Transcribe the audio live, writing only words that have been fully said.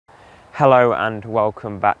Hello and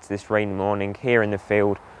welcome back to this rainy morning here in the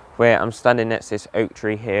field where I'm standing next to this oak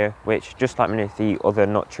tree here, which, just like many of the other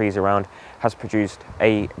nut trees around, has produced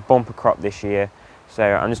a bumper crop this year. So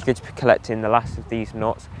I'm just going to be collecting the last of these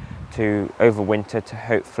nuts to overwinter to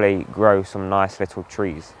hopefully grow some nice little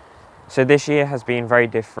trees. So this year has been very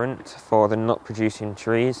different for the nut producing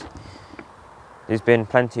trees. There's been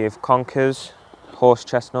plenty of conkers, horse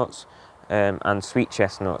chestnuts, and sweet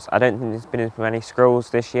chestnuts. I don't think there's been as many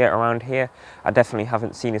squirrels this year around here. I definitely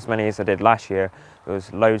haven't seen as many as I did last year. There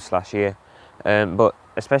was loads last year, but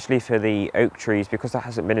especially for the oak trees, because there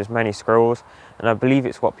hasn't been as many squirrels, and I believe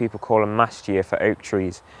it's what people call a mast year for oak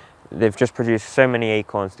trees. They've just produced so many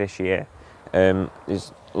acorns this year.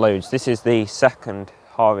 There's loads. This is the second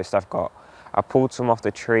harvest I've got. I pulled some off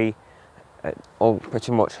the tree,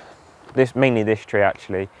 pretty much mainly this tree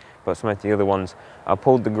actually, but some of the other ones. I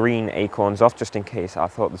pulled the green acorns off just in case. I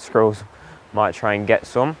thought the squirrels might try and get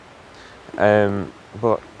some,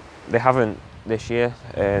 but they haven't this year.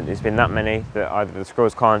 There's been that many that either the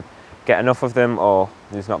squirrels can't get enough of them or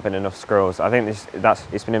there's not been enough squirrels. I think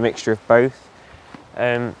it's been a mixture of both.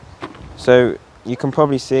 So you can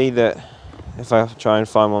probably see that if I try and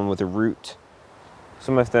find one with a root,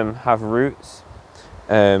 some of them have roots.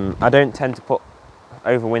 I don't tend to put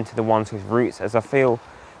overwinter the ones with roots, as I feel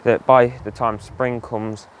that by the time spring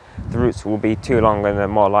comes the roots will be too long and they're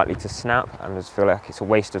more likely to snap, and I just feel like it's a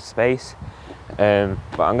waste of space.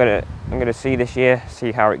 But I'm gonna see this year,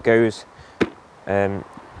 see how it goes.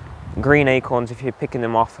 Green acorns, if you're picking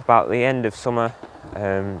them off about the end of summer,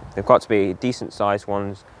 they've got to be decent sized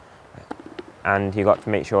ones, and you've got to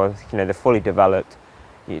make sure they're fully developed.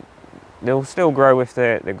 They'll still grow with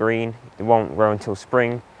the green. They won't grow until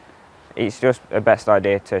spring. It's just a best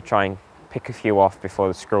idea to try and pick a few off before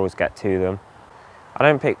the squirrels get to them. I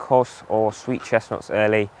don't pick horse or sweet chestnuts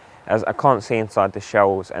early, as I can't see inside the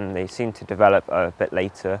shells and they seem to develop a bit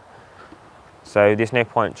later. So there's no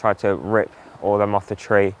point trying to rip all them off the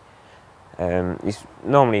tree. There's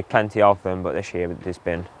normally plenty of them, but this year there's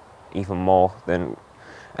been even more than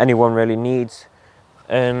anyone really needs.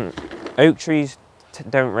 Oak trees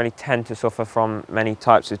don't really tend to suffer from many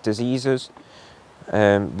types of diseases,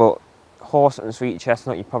 but horse and sweet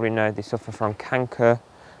chestnut, you probably know they suffer from canker.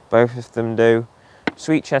 Both of them do.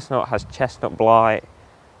 Sweet chestnut has chestnut blight.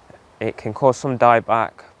 It can cause some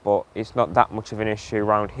dieback, but it's not that much of an issue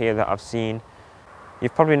around here that I've seen.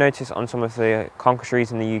 You've probably noticed on some of the conker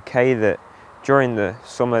trees in the UK that during the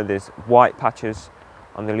summer there's white patches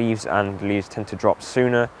on the leaves, and the leaves tend to drop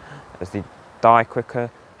sooner as they die quicker,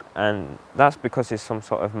 and that's because there's some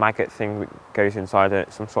sort of maggot thing that goes inside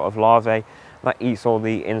it, some sort of larvae that eats all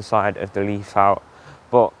the inside of the leaf out.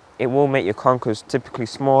 But it will make your conkers typically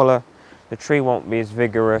smaller. The tree won't be as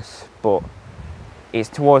vigorous, but it's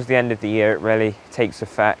towards the end of the year it really takes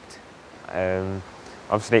effect.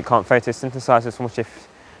 Obviously it can't photosynthesize as much if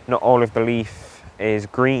not all of the leaf is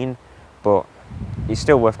green, but it's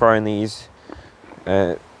still worth growing these.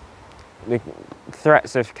 The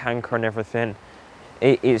threats of canker and everything,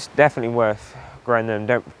 it's definitely worth growing them.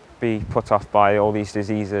 Don't be put off by all these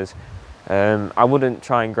diseases. I wouldn't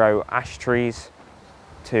try and grow ash trees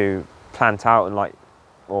to plant out and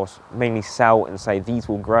or mainly sell and say these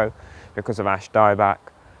will grow because of ash dieback.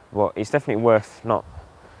 But it's definitely worth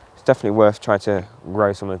trying to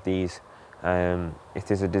grow some of these if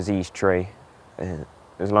there's a diseased tree,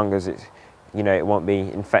 as long as it won't be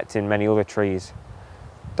infecting many other trees.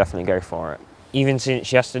 Definitely go for it. Even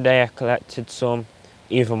since yesterday I collected some.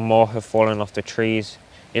 Even more have fallen off the trees.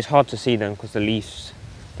 It's hard to see them because the leaves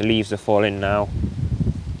are falling now.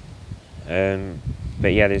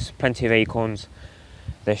 But yeah, there's plenty of acorns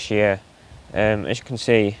this year. As you can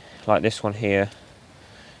see, like this one here,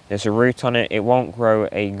 there's a root on it. It won't grow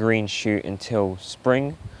a green shoot until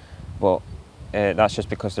spring, but that's just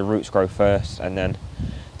because the roots grow first and then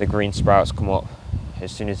the green sprouts come up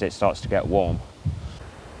as soon as it starts to get warm.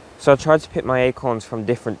 So I tried to pick my acorns from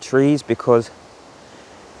different trees because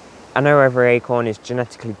I know every acorn is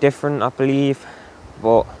genetically different, I believe,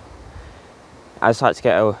 but I just like to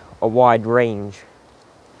get a wide range.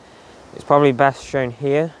 It's probably best shown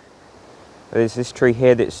here. There's this tree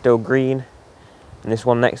here that's still green, and this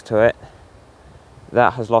one next to it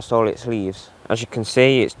that has lost all its leaves. As you can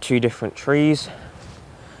see, it's two different trees,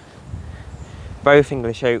 both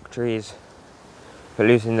English oak trees, but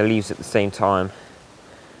losing the leaves at the same time.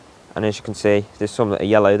 And as you can see, there's some that are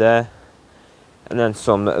yellow there, and then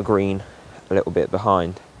some that are green a little bit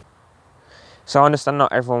behind. So I understand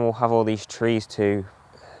not everyone will have all these trees to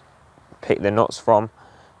pick the nuts from,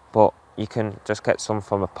 but you can just get some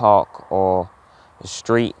from a park or a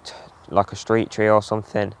street, like a street tree or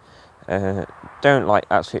something. Don't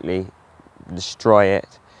absolutely destroy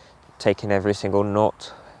it, taking every single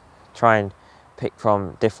nut. Try and pick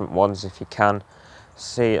from different ones if you can.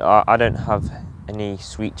 See, I don't have any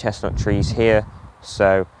sweet chestnut trees here,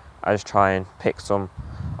 so I just try and pick some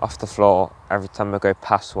off the floor every time I go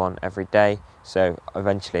past one every day. So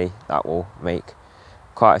eventually that will make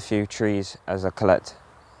quite a few trees as I collect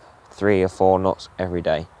 3 or 4 nuts every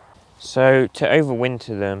day. So to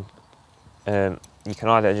overwinter them, you can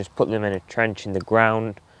either just put them in a trench in the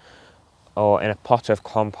ground, or in a pot of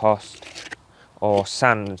compost, or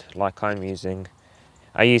sand like I'm using.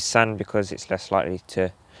 I use sand because it's less likely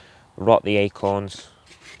to rot the acorns,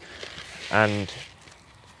 and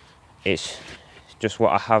it's just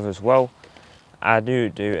what I have as well. I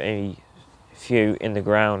do a few in the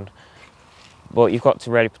ground, but you've got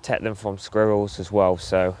to really protect them from squirrels as well.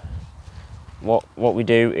 So what we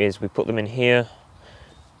do is we put them in here,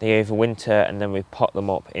 they overwinter, and then we pot them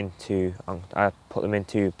up into, I put them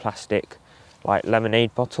into plastic like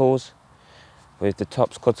lemonade bottles with the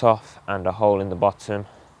tops cut off and a hole in the bottom.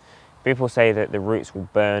 People say that the roots will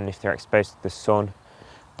burn if they're exposed to the sun,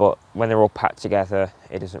 but when they're all packed together,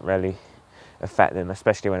 it doesn't really affect them,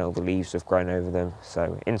 especially when all the leaves have grown over them.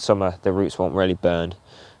 So in summer, the roots won't really burn,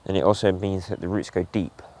 and it also means that the roots go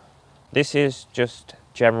deep. This is just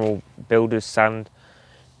general builder's sand.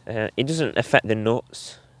 It doesn't affect the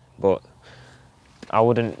nuts, but I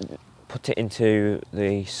wouldn't put it into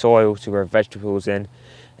the soil to grow vegetables in,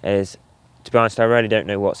 as to be honest, I really don't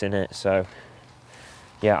know what's in it. So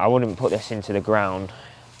yeah, I wouldn't put this into the ground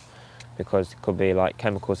because there could be like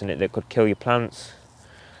chemicals in it that could kill your plants,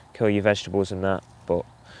 kill your vegetables and that. But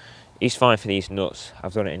it's fine for these nuts.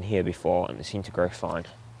 I've done it in here before and they seem to grow fine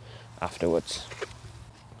afterwards.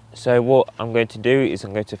 So what I'm going to do is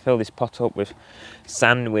I'm going to fill this pot up with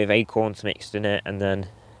sand with acorns mixed in it, and then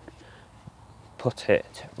put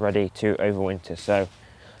it ready to overwinter. So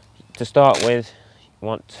to start with, you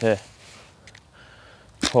want to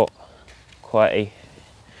put quite a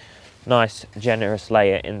nice generous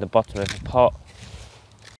layer in the bottom of the pot.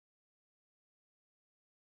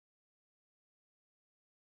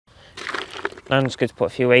 I'm just going to put a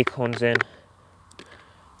few acorns in,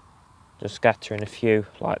 just scattering a few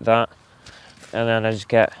like that, and then I just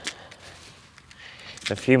get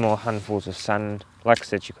a few more handfuls of sand. Like I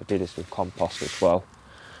said, you could do this with compost as well,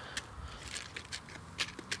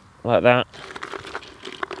 like that.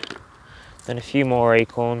 Then a few more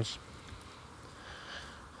acorns.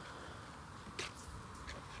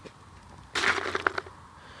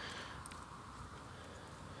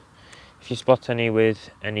 If you spot any with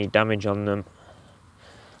any damage on them,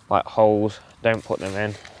 like holes, don't put them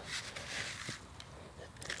in.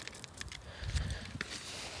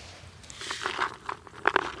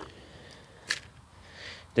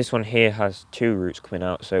 This one here has 2 roots coming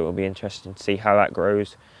out, so it will be interesting to see how that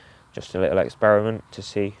grows. Just a little experiment to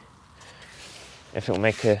see if it will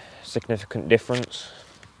make a significant difference.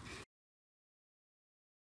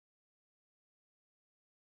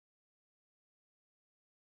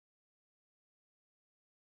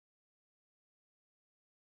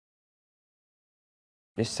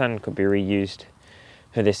 This sand could be reused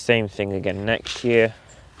for this same thing again next year,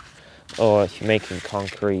 or if you're making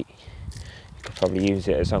concrete, you could probably use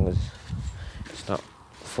it, as long as it's not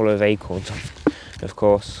full of acorns, of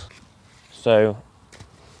course. So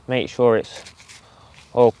make sure it's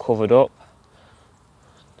all covered up,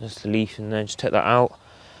 just the leaf, and then just take that out.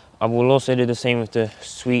 I will also do the same with the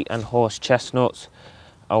sweet and horse chestnuts.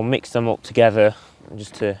 I'll mix them up together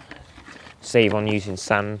just to save on using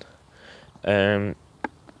sand.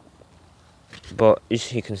 But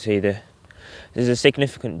as you can see, there's a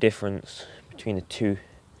significant difference between the 2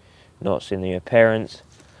 nuts in the appearance.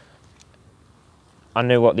 I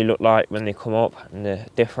know what they look like when they come up and the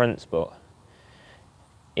difference, but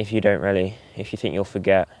if you think you'll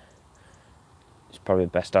forget, it's probably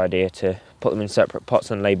the best idea to put them in separate pots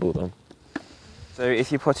and label them. So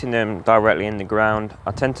if you're putting them directly in the ground,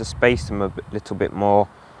 I tend to space them a little bit more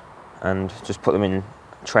and just put them in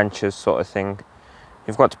trenches sort of thing.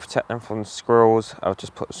 You've got to protect them from squirrels. I've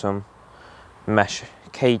just put some mesh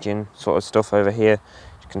caging sort of stuff over here.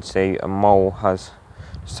 You can see a mole has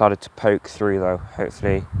decided to poke through though.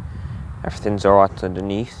 Hopefully everything's alright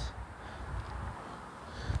underneath.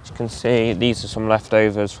 As you can see, these are some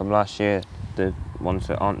leftovers from last year, the ones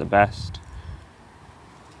that aren't the best.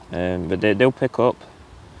 But they'll pick up.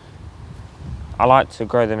 I like to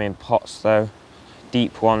grow them in pots though,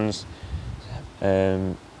 deep ones,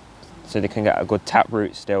 so they can get a good tap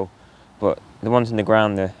root still. But the ones in the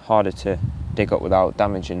ground, they're harder to dig up without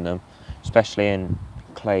damaging them, especially in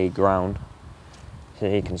clay ground. So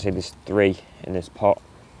you can see there's 3 in this pot.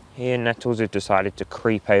 Here nettles have decided to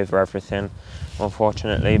creep over everything,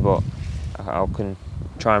 unfortunately, but I can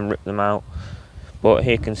try and rip them out. But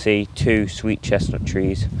here you can see 2 sweet chestnut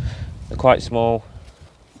trees. They're quite small,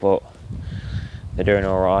 but they're doing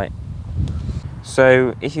all right.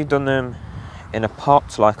 So if you've done them in a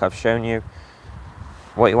pot like I've shown you,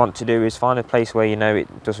 what you want to do is find a place where you know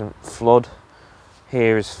it doesn't flood.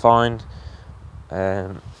 Here is fine,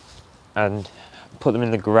 and put them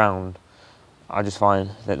in the ground. I just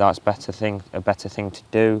find that that's a better thing to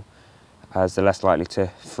do, as they're less likely to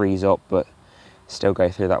freeze up but still go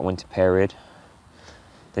through that winter period.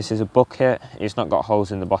 This is a bucket. It's not got holes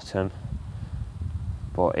in the bottom,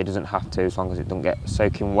 but it doesn't have to as long as it doesn't get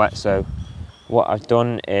soaking wet. So what I've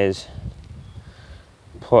done is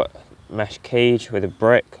put mesh cage with a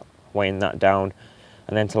brick, weighing that down,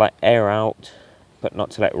 and then to let air out but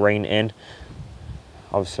not to let rain in,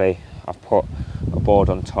 obviously I've put a board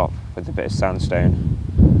on top with a bit of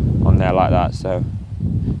sandstone on there like that, so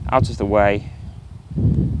out of the way,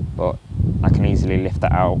 but I can easily lift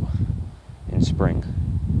that out in spring.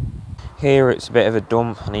 Here it's a bit of a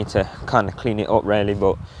dump. I need to kind of clean it up really,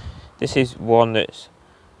 but this is one that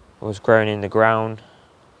was grown in the ground,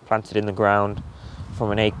 planted in the ground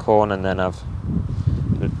from an acorn, and then I've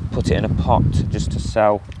put it in a pot just to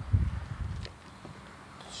sell.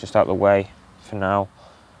 It's just out the way for now,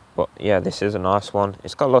 but yeah, this is a nice one.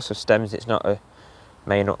 It's got lots of stems. It's not a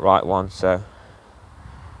main upright one, so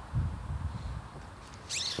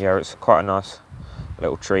yeah, it's quite a nice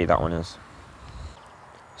little tree, that one is.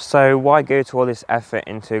 So why go to all this effort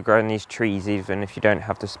into growing these trees even if you don't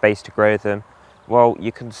have the space to grow them? Well,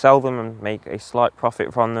 you can sell them and make a slight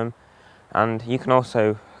profit from them, and you can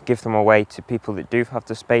also give them away to people that do have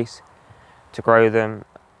the space to grow them,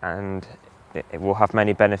 and it will have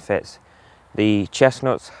many benefits. The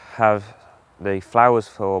chestnuts have the flowers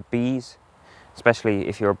for bees, especially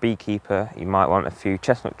if you're a beekeeper, you might want a few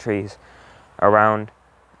chestnut trees around.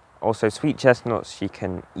 Also, sweet chestnuts you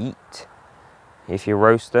can eat if you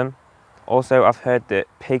roast them. Also, I've heard that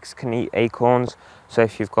pigs can eat acorns, so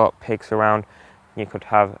if you've got pigs around, you could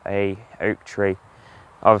have a oak tree.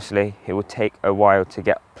 Obviously, it would take a while to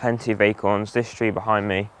get plenty of acorns. This tree behind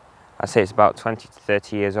me, I'd say it's about 20 to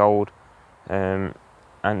 30 years old, and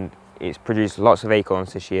it's produced lots of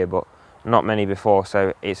acorns this year, but not many before,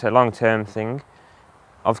 so it's a long-term thing.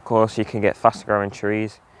 Of course, you can get fast-growing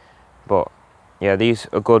trees, but yeah, these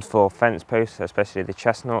are good for fence posts, especially the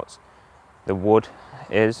chestnuts. The wood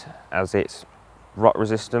is, as it's rot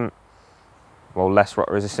resistant, well, less rot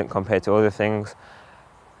resistant compared to other things.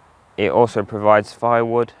 It also provides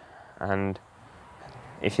firewood, and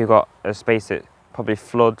if you've got a space that probably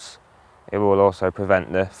floods, it will also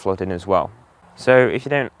prevent the flooding as well. So if you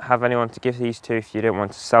don't have anyone to give these to, if you don't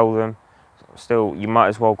want to sell them, still you might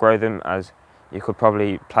as well grow them, as you could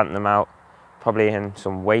probably plant them out probably in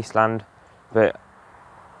some wasteland. But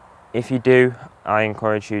if you do, I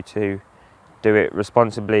encourage you to do it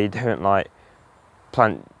responsibly. Don't like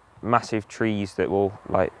plant massive trees that will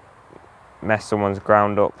like mess someone's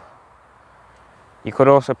ground up. You could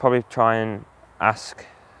also probably try and ask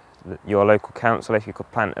your local council if you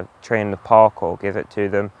could plant a tree in the park or give it to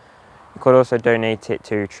them. You could also donate it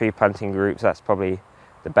to tree planting groups. That's probably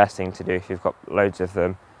the best thing to do if you've got loads of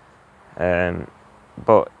them.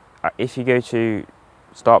 But if you go to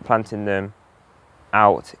start planting them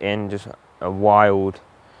out in just a wild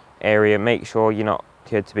area, make sure you're not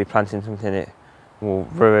going to be planting something that will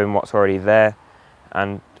ruin what's already there,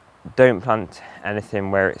 and don't plant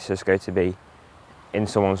anything where it's just going to be in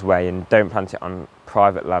someone's way, and don't plant it on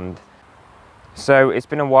private land. So it's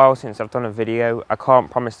been a while since I've done a video. I can't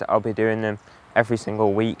promise that I'll be doing them every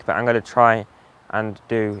single week, but I'm going to try and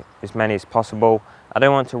do as many as possible. I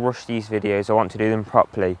don't want to rush these videos, I want to do them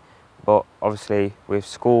properly, but obviously with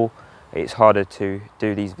school it's harder to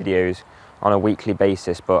do these videos on a weekly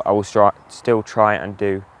basis, but I will still try and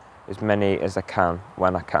do as many as I can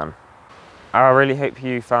when I can. I really hope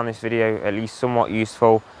you found this video at least somewhat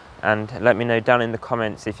useful, and let me know down in the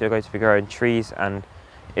comments if you're going to be growing trees, and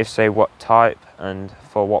if so, what type and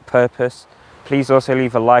for what purpose. Please also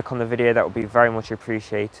leave a like on the video, that would be very much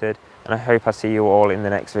appreciated, and I hope I see you all in the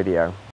next video.